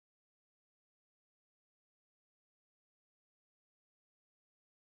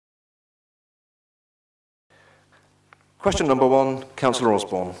Question number 1, Councillor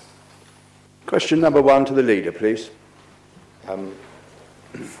Osborne. Question number 1 to the Leader, please.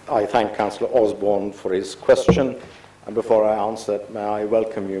 I thank Councillor Osborne for his question, and before I answer it, may I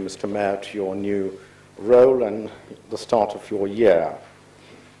welcome you, Mr. Mayor, to your new role and the start of your year.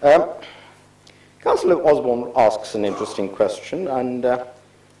 Councillor Osborne asks an interesting question, and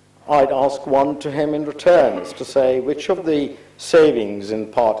I'd ask one to him in return, is to say which of the savings in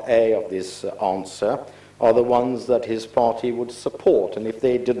Part A of this answer are the ones that his party would support, and if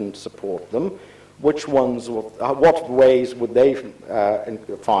they didn't support them, what ways would they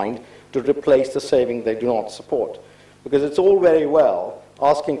find to replace the saving they do not support? Because it's all very well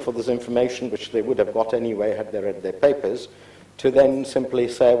asking for this information, which they would have got anyway had they read their papers, to then simply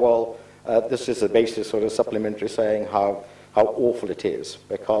say, well, this is the basis or a supplementary saying how awful it is,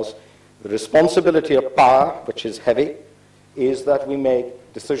 because the responsibility of power, which is heavy, is that we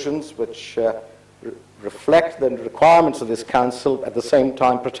make decisions which reflect the requirements of this council, at the same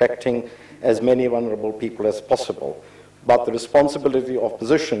time protecting as many vulnerable people as possible. But the responsibility of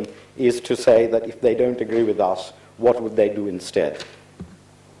opposition is to say that if they don't agree with us, what would they do instead?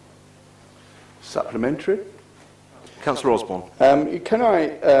 Supplementary. Councillor Osborne. Can I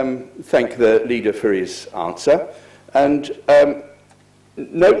thank the Leader for his answer, and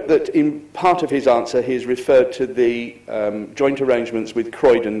note that in part of his answer he has referred to the joint arrangements with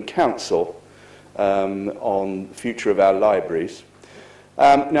Croydon Council on the future of our libraries.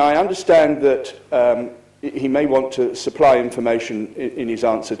 Now, I understand that he may want to supply information in his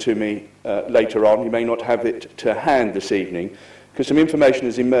answer to me later on. He may not have it to hand this evening, because some information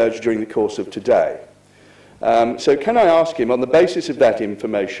has emerged during the course of today. So can I ask him, on the basis of that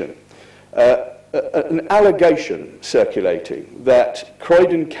information, an allegation circulating that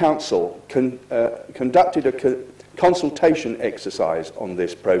Croydon Council conducted a consultation exercise on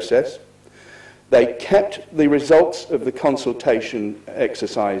this process. They kept the results of the consultation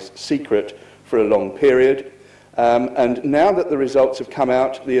exercise secret for a long period, and now that the results have come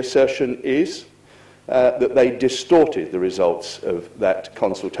out, the assertion is that they distorted the results of that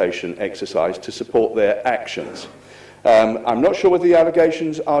consultation exercise to support their actions. I'm not sure whether the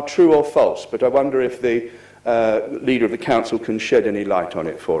allegations are true or false, but I wonder if the Leader of the Council can shed any light on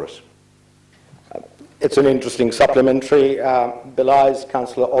it for us. It's an interesting supplementary, belies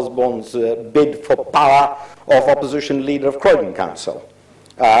Councillor Osborne's bid for power of opposition Leader of Croydon Council.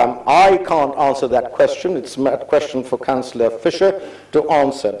 I can't answer that question. It's a question for Councillor Fisher to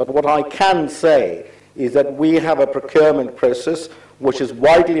answer. But what I can say is that we have a procurement process which is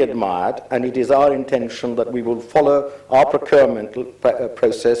widely admired, and it is our intention that we will follow our procurement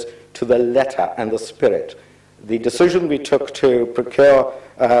process to the letter and the spirit. The decision we took to procure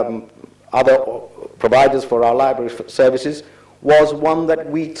other providers for our library services was one that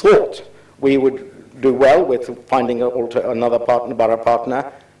we thought we would do well with finding another partner, borough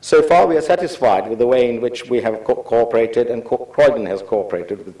partner. So far we are satisfied with the way in which we have cooperated, and Croydon has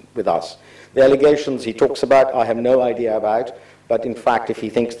cooperated with us. The allegations he talks about I have no idea about, but in fact if he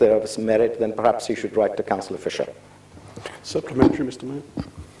thinks there is merit, then perhaps he should write to Councillor Fisher. Supplementary, Mr.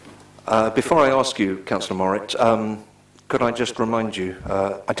 Mayor. Before I ask you, Councillor Morritt, could I just remind you,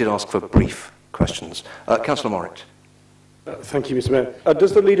 I did ask for brief questions. Councillor Morritt. Thank you, Mr. Mayor.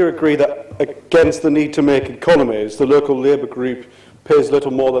 Does the Leader agree that, against the need to make economies, the local Labour group pays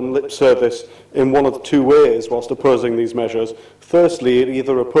little more than lip service in one of two ways whilst opposing these measures? Firstly, it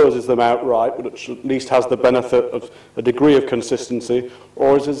either opposes them outright, which at least has the benefit of a degree of consistency,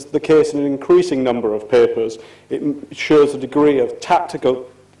 or as is the case in an increasing number of papers, it shows a degree of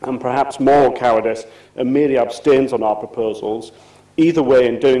tactical and perhaps moral cowardice and merely abstains on our proposals. Either way,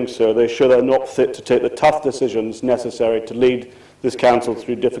 in doing so, they show they're not fit to take the tough decisions necessary to lead this council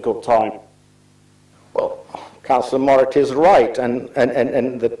through a difficult time. Well, Councillor Morritt is right, and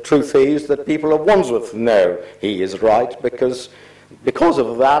the truth is that people of Wandsworth know he is right, because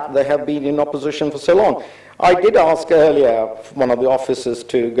of that they have been in opposition for so long. I did ask earlier one of the officers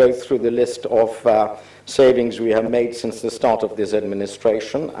to go through the list of savings we have made since the start of this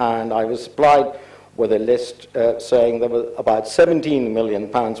administration, and I was supplied with a list saying there were about £17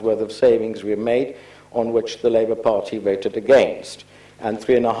 million worth of savings we made, on which the Labour Party voted against, and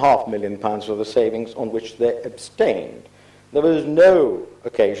 £3.5 million worth of savings on which they abstained. There was no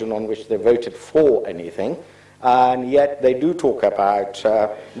occasion on which they voted for anything, and yet they do talk about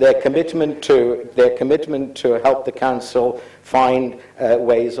their commitment to help the council find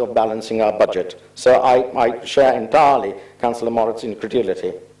ways of balancing our budget. So I share entirely Councillor Morritt's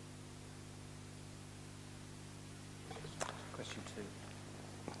incredulity.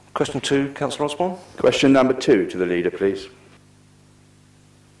 Question 2, Councillor Osborne. Question number 2 to the Leader, please.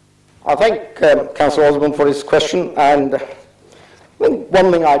 I thank Councillor Osborne for his question, and one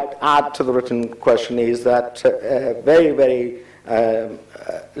thing I'd add to the written question is that very, very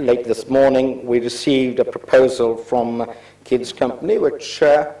late this morning we received a proposal from Kids Company which,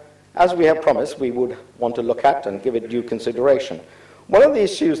 as we have promised, we would want to look at and give it due consideration. One of the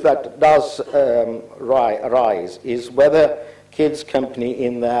issues that does arise is whether Kids Company,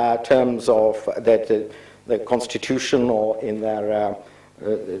 in their terms of the constitution or in their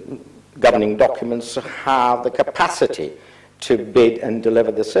governing documents, have the capacity to bid and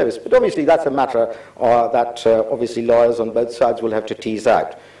deliver the service. But obviously that's a matter that obviously lawyers on both sides will have to tease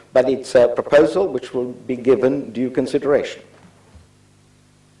out. But it's a proposal which will be given due consideration.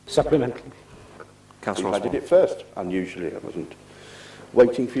 Supplementary. Councillor I did Osborne. it first. Unusually, I wasn't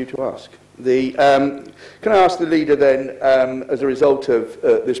waiting for you to ask. Can I ask the leader then, as a result of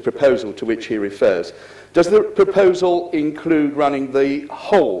this proposal to which he refers, does the proposal include running the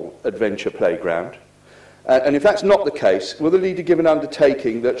whole adventure playground? And if that's not the case, will the leader give an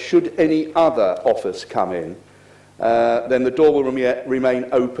undertaking that should any other offers come in, then the door will remain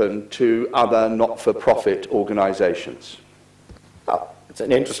open to other not-for-profit organisations? It's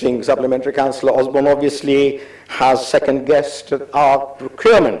an interesting supplementary. Councillor Osborne obviously has second-guessed our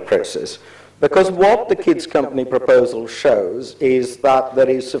procurement process, because what the Kids Company proposal shows is that there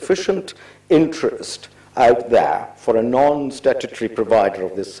is sufficient interest out there for a non-statutory provider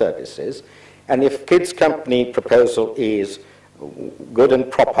of these services, and if Kids Company proposal is good and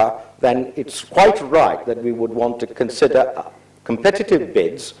proper, then it's quite right that we would want to consider competitive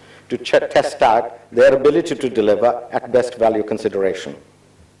bids to test out their ability to deliver at best value consideration.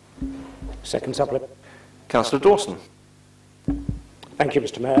 Second supplement. Councillor Dawson. Thank you,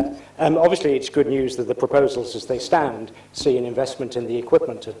 Mr. Mayor. Obviously, it's good news that the proposals as they stand see an investment in the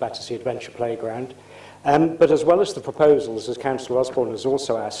equipment at Battersea Adventure Playground. But as well as the proposals, as Councillor Osborne has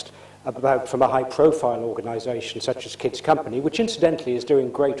also asked, about from a high-profile organisation such as Kids Company, which incidentally is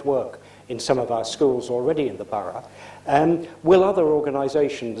doing great work in some of our schools already in the borough, will other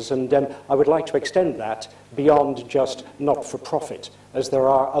organisations, and I would like to extend that beyond just not-for-profit, as there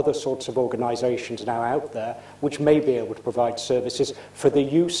are other sorts of organisations now out there which may be able to provide services for the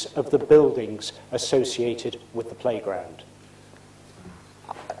use of the buildings associated with the playground.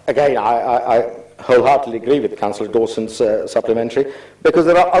 Again, I wholeheartedly agree with Councillor Dawson's supplementary, because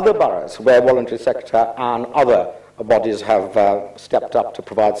there are other boroughs where voluntary sector and other bodies have stepped up to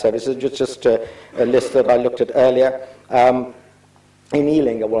provide services. Just a list that I looked at earlier. In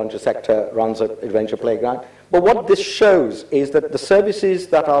Ealing, a voluntary sector runs an adventure playground. But what this shows is that the services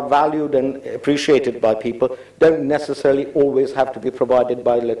that are valued and appreciated by people don't necessarily always have to be provided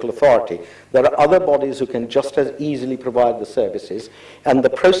by local authority. There are other bodies who can just as easily provide the services, and the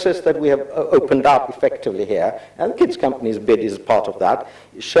process that we have opened up effectively here, and Kids Company's bid is part of that,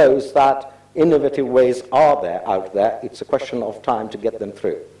 shows that innovative ways are there out there. It's a question of time to get them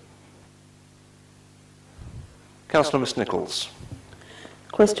through. Councillor Miss Nichols.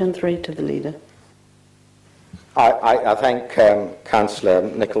 Question 3 to the leader. I thank Councillor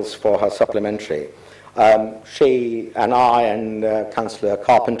Nichols for her supplementary. She and I and Councillor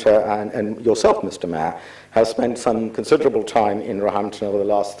Carpenter and yourself, Mr. Mayor, have spent some considerable time in Roehampton over the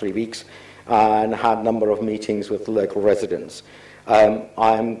last 3 weeks and had a number of meetings with local residents. I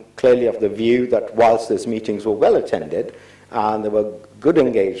am clearly of the view that whilst those meetings were well attended and there were good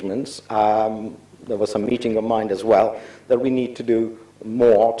engagements, there was some meeting of mind as well, that we need to do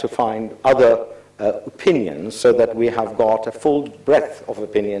more to find other opinions so that we have got a full breadth of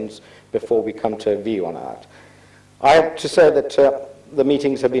opinions before we come to a view on that. I have to say that the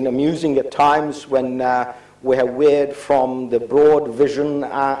meetings have been amusing at times when we have veered from the broad vision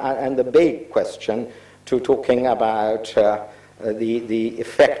and the big question to talking about the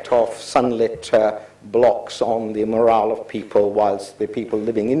effect of sunlit blocks on the morale of people, whilst the people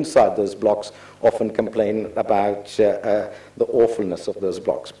living inside those blocks often complain about the awfulness of those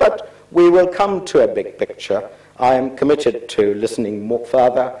blocks. But we will come to a big picture. I am committed to listening more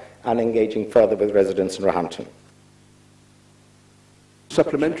further and engaging further with residents in Roehampton.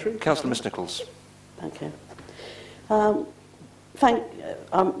 Supplementary? Councillor Miss Nichols. Thank you. Can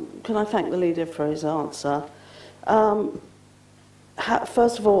I thank the leader for his answer?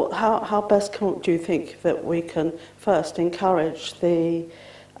 First of all, how best do you think that we can first encourage the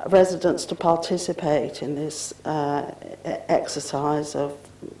residents to participate in this exercise of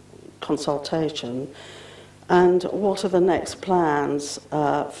consultation, and what are the next plans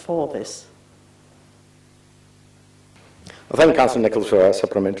for this? Well, thank Councillor Nichols for her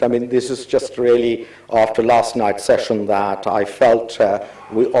supplement. I mean, this is just really after last night's session that I felt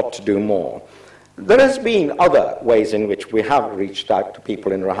we ought to do more. There has been other ways in which we have reached out to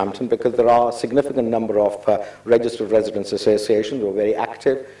people in Roehampton, because there are a significant number of registered residents associations who are very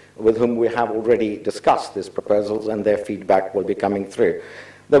active, with whom we have already discussed these proposals, and their feedback will be coming through.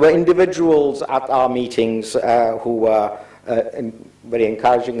 There were individuals at our meetings who were very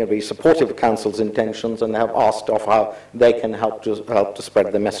encouraging and very supportive of Council's intentions, and have asked of how they can help to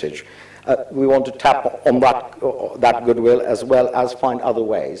spread the message. We want to tap on that goodwill, as well as find other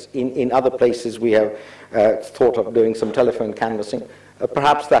ways. In other places we have thought of doing some telephone canvassing.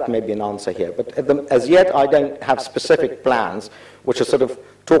 Perhaps that may be an answer here. But as yet I don't have specific plans, which are sort of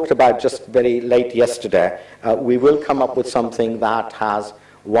talked about just very late yesterday. We will come up with something that has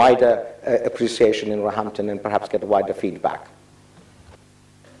wider appreciation in Roehampton and perhaps get wider feedback.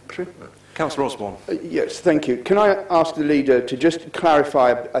 Councillor Osborne. Yes, thank you. Can I ask the leader to just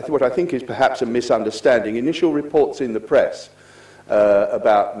clarify what I think is perhaps a misunderstanding? Initial reports in the press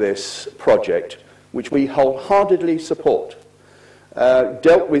about this project, which we wholeheartedly support,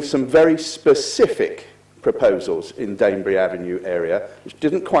 dealt with some very specific proposals in Danebury Avenue area, which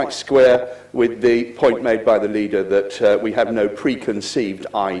didn't quite square with the point made by the leader that we have no preconceived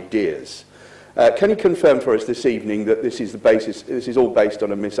ideas. Can you confirm for us this evening that this is all based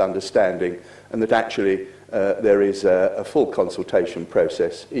on a misunderstanding, and that actually there is a full consultation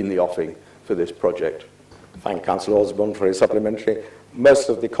process in the offing for this project? Thank Councillor Osborne for his supplementary. Most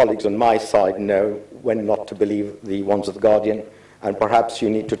of the colleagues on my side know when not to believe the ones of the Guardian, and perhaps you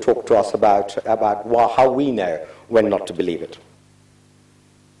need to talk to us about how we know when not to believe it.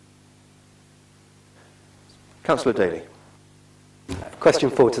 Councillor Daly. Question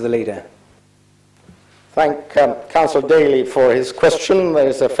 4 to the leader. Thank Councillor Daly for his question. There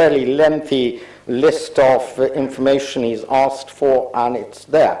is a fairly lengthy list of information he's asked for, and it's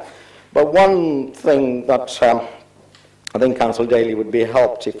there. But one thing that I think Councillor Daly would be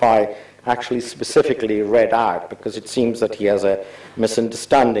helped if I actually specifically read out, because it seems that he has a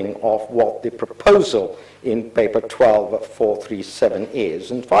misunderstanding of what the proposal in paper 12437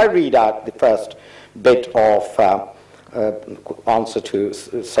 is. And if I read out the first bit of answer to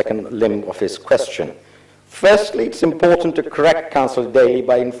the second limb of his question. Firstly, it's important to correct Councillor Daly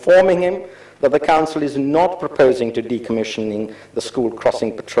by informing him that the Council is not proposing to decommissioning the school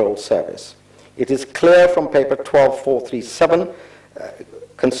crossing patrol service. It is clear from paper 12437,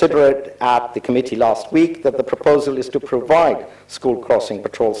 considered at the committee last week, that the proposal is to provide school crossing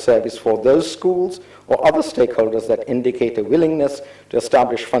patrol service for those schools or other stakeholders that indicate a willingness to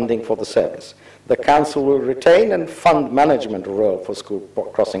establish funding for the service. The Council will retain and fund management role for school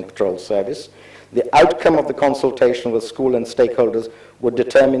crossing patrol service. The outcome of the consultation with school and stakeholders would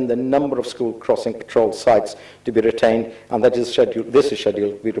determine the number of school crossing patrol sites to be retained, and this is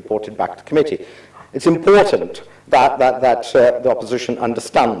scheduled to be reported back to committee. It's important that the opposition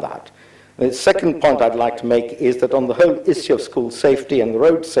understand that. The second point I'd like to make is that on the whole issue of school safety and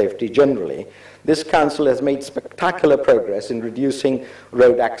road safety generally, this Council has made spectacular progress in reducing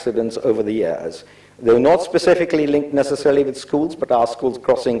road accidents over the years. They're not specifically linked necessarily with schools, but our schools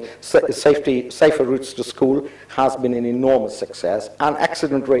crossing safer routes to school has been an enormous success, and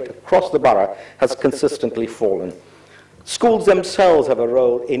accident rate across the borough has consistently fallen. Schools themselves have a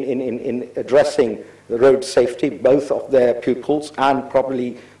role in addressing the road safety, both of their pupils and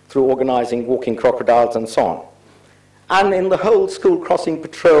probably through organising walking crocodiles and so on. And in the whole school crossing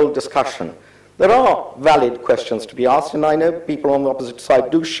patrol discussion, there are valid questions to be asked, and I know people on the opposite side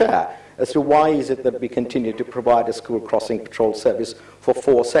do share as to why is it that we continue to provide a school crossing patrol service for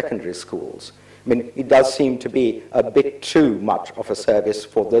 4 secondary schools. I mean, it does seem to be a bit too much of a service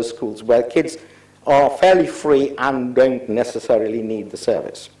for those schools where kids are fairly free and don't necessarily need the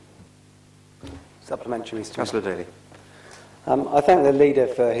service. Supplementary, Mr. Councillor Daly. I thank the leader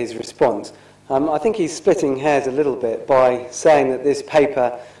for his response. I think he's splitting hairs a little bit by saying that this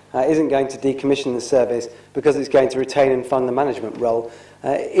paper isn't going to decommission the service because it's going to retain and fund the management role.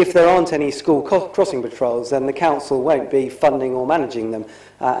 If there aren't any school crossing patrols, then the council won't be funding or managing them,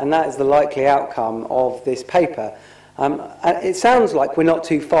 and that is the likely outcome of this paper. It sounds like we're not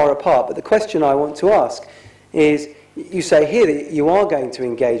too far apart, but the question I want to ask is, you say here that you are going to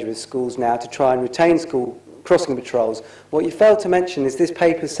engage with schools now to try and retain school crossing patrols. What you failed to mention is this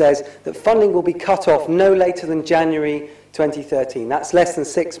paper says that funding will be cut off no later than January 2013. That's less than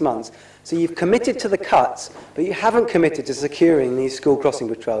 6 months. So you've committed to the cuts, but you haven't committed to securing these school crossing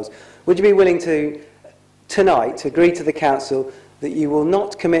patrols. Would you be willing to, tonight, agree to the council that you will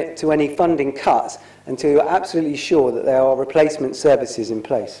not commit to any funding cuts until you're absolutely sure that there are replacement services in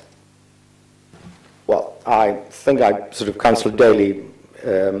place? Well, I think Councillor Daly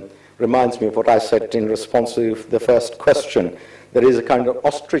reminds me of what I said in response to the first question, there is a kind of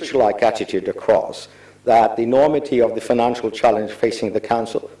ostrich-like attitude across, that the enormity of the financial challenge facing the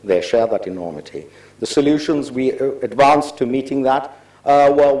council, they share that enormity. The solutions we advance to meeting that,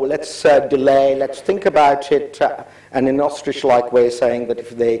 well, let's delay, let's think about it, and in an ostrich-like way saying that if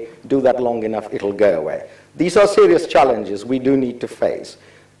they do that long enough, it'll go away. These are serious challenges we do need to face.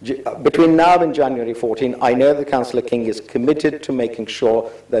 Between now and January 14, I know that Councillor King is committed to making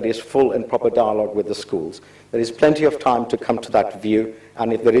sure there is full and proper dialogue with the schools. There is plenty of time to come to that view,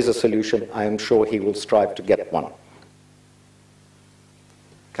 and if there is a solution, I am sure he will strive to get one.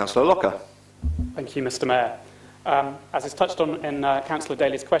 Councillor Locker. Thank you, Mr. Mayor. As is touched on in Councillor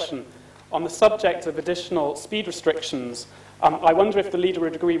Daly's question, on the subject of additional speed restrictions, I wonder if the leader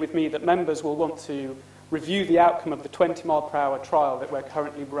would agree with me that members will want to review the outcome of the 20-mile-per-hour trial that we're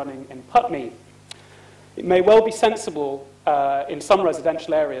currently running in Putney. It may well be sensible in some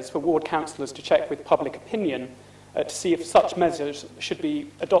residential areas for ward councillors to check with public opinion to see if such measures should be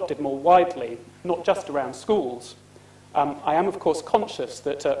adopted more widely, not just around schools. I am, of course, conscious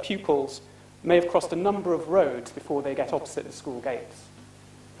that pupils may have crossed a number of roads before they get opposite the school gates.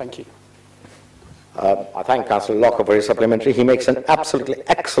 Thank you. I thank Councillor Locker for his supplementary. He makes an absolutely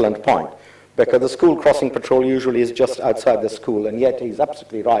excellent point, because the school crossing patrol usually is just outside the school, and yet he's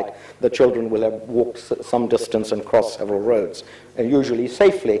absolutely right. The children will have walked some distance and crossed several roads, and usually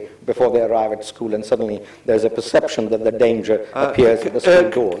safely before they arrive at school, and suddenly there's a perception that the danger appears at the school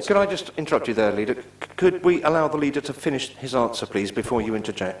doors. Could I just interrupt you there, Leader? Could we allow the Leader to finish his answer, please, before you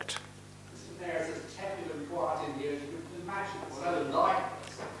interject?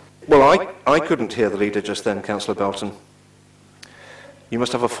 Well, I couldn't hear the Leader just then, Councillor Belton. You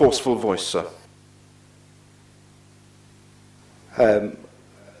must have a forceful voice, sir.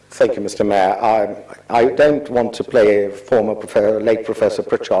 Thank you, Mr. Mayor. I don't want to play late Professor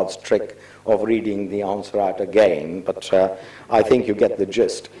Pritchard's trick of reading the answer out again, but I think you get the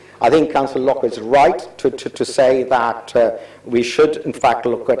gist. I think Councillor Locker is right to say that we should, in fact,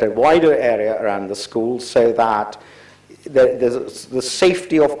 look at a wider area around the schools so that the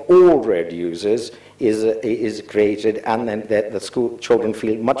safety of all road users is created, and then the school children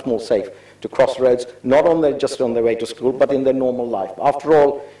feel much more safe to cross roads, not just on their way to school, but in their normal life. After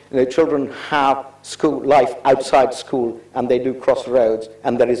all, children have school life outside school, and they do cross roads,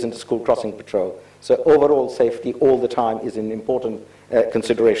 and there isn't a school crossing patrol. So overall safety all the time is an important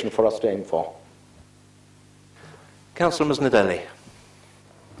consideration for us to aim for. Councillor Musnadelli.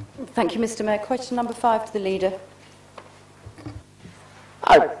 Thank you, Mr. Mayor. Question number 5 to the Leader.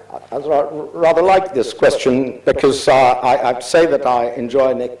 I rather like this question because I'd say that I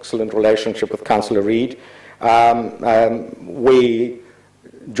enjoy an excellent relationship with Councillor Reid. We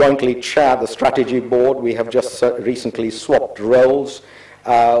jointly chair the strategy board. We have just recently swapped roles.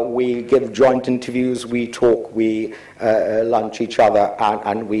 We give joint interviews, we talk, we lunch each other,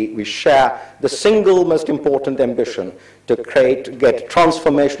 and we share the single most important ambition to get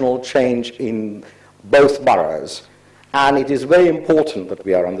transformational change in both boroughs. And it is very important that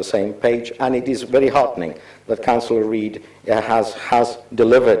we are on the same page, and it is very heartening that Councillor Reid has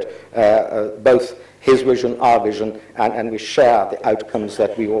delivered both his vision, our vision, and we share the outcomes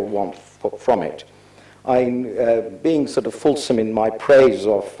that we all want from it. I'm being sort of fulsome in my praise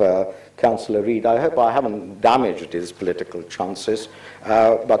of Councillor Reid. I hope I haven't damaged his political chances,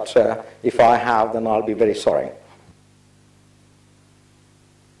 but if I have, then I'll be very sorry.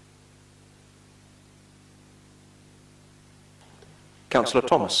 Councillor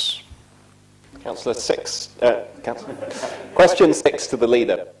Thomas. Councillor 6. Question 6 to the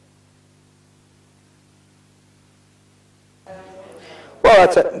Leader.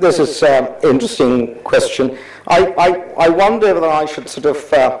 Well, this is an interesting question. I wonder whether I should sort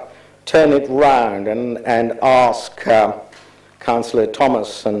of turn it round and ask Councillor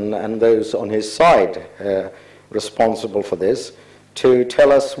Thomas and those on his side responsible for this to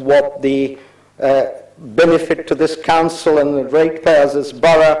tell us what the benefit to this council and the ratepayers as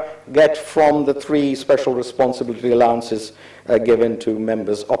borough get from the 3 special responsibility allowances given to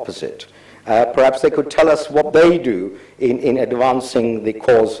members opposite. Perhaps they could tell us what they do in advancing the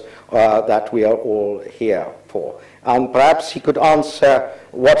cause that we are all here for. And perhaps he could answer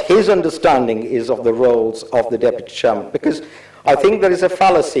what his understanding is of the roles of the deputy chairman, because I think there is a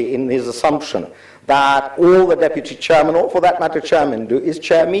fallacy in his assumption that all the deputy chairman, or for that matter chairman, do is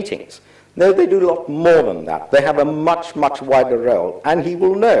chair meetings. No, they do a lot more than that. They have a much, much wider role, and he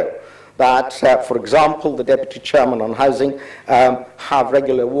will know that, for example, the deputy chairman on housing have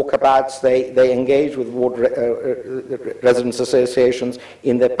regular walkabouts. They engage with ward residents associations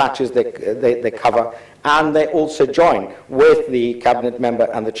in the patches they cover, and they also join with the cabinet member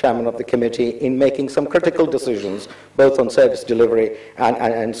and the chairman of the committee in making some critical decisions, both on service delivery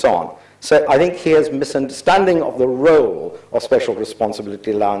and so on. So I think he has misunderstanding of the role of special responsibility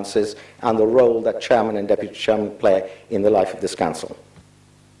allowances and the role that chairman and deputy chairman play in the life of this council.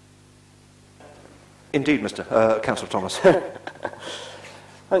 Indeed, Councillor Thomas.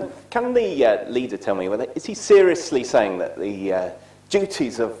 Can the leader tell me, is he seriously saying that the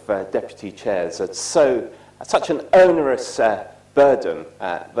duties of deputy chairs are such an onerous burden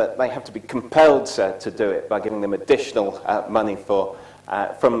that they have to be compelled to do it by giving them additional money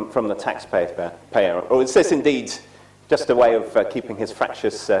from the taxpayer? Or is this indeed just a way of keeping his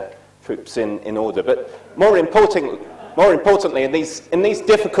fractious troops in order? But more importantly, in these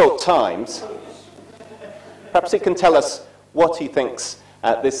difficult times, perhaps he can tell us what he thinks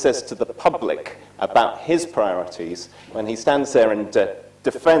this says to the public about his priorities when he stands there and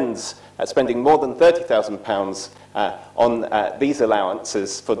defends spending more than £30,000 on these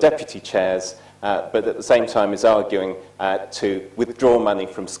allowances for deputy chairs, but at the same time is arguing to withdraw money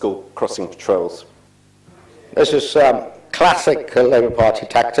from school crossing patrols. This is classic Labour Party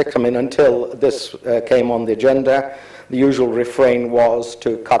tactic. I mean, until this came on the agenda, the usual refrain was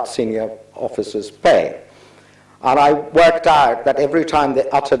to cut senior officers' pay. And I worked out that every time they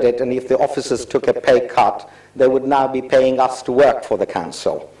uttered it, and if the officers took a pay cut, they would now be paying us to work for the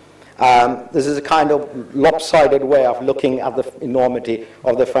council. This is a kind of lopsided way of looking at the enormity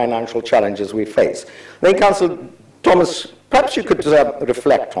of the financial challenges we face. Then, Councillor Thomas, perhaps you could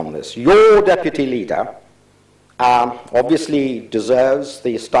reflect on this. Your deputy leader obviously deserves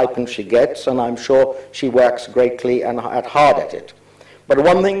the stipend she gets, and I'm sure she works greatly and hard at it. But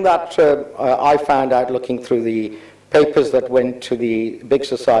one thing that I found out looking through the papers that went to the Big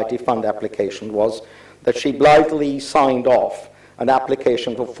Society Fund application was that she blithely signed off an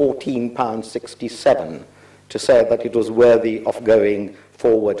application for £14.67 to say that it was worthy of going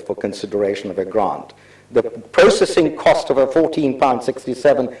forward for consideration of a grant. The processing cost of a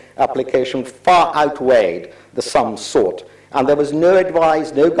 £14.67 application far outweighed the sum sought, and there was no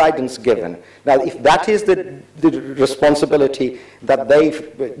advice, no guidance given. Now, if that is the responsibility that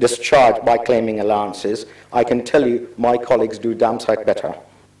they've discharged by claiming allowances, I can tell you my colleagues do damn sight better.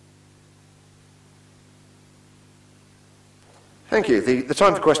 Thank you. The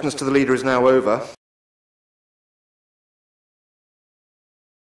time for questions to the leader is now over.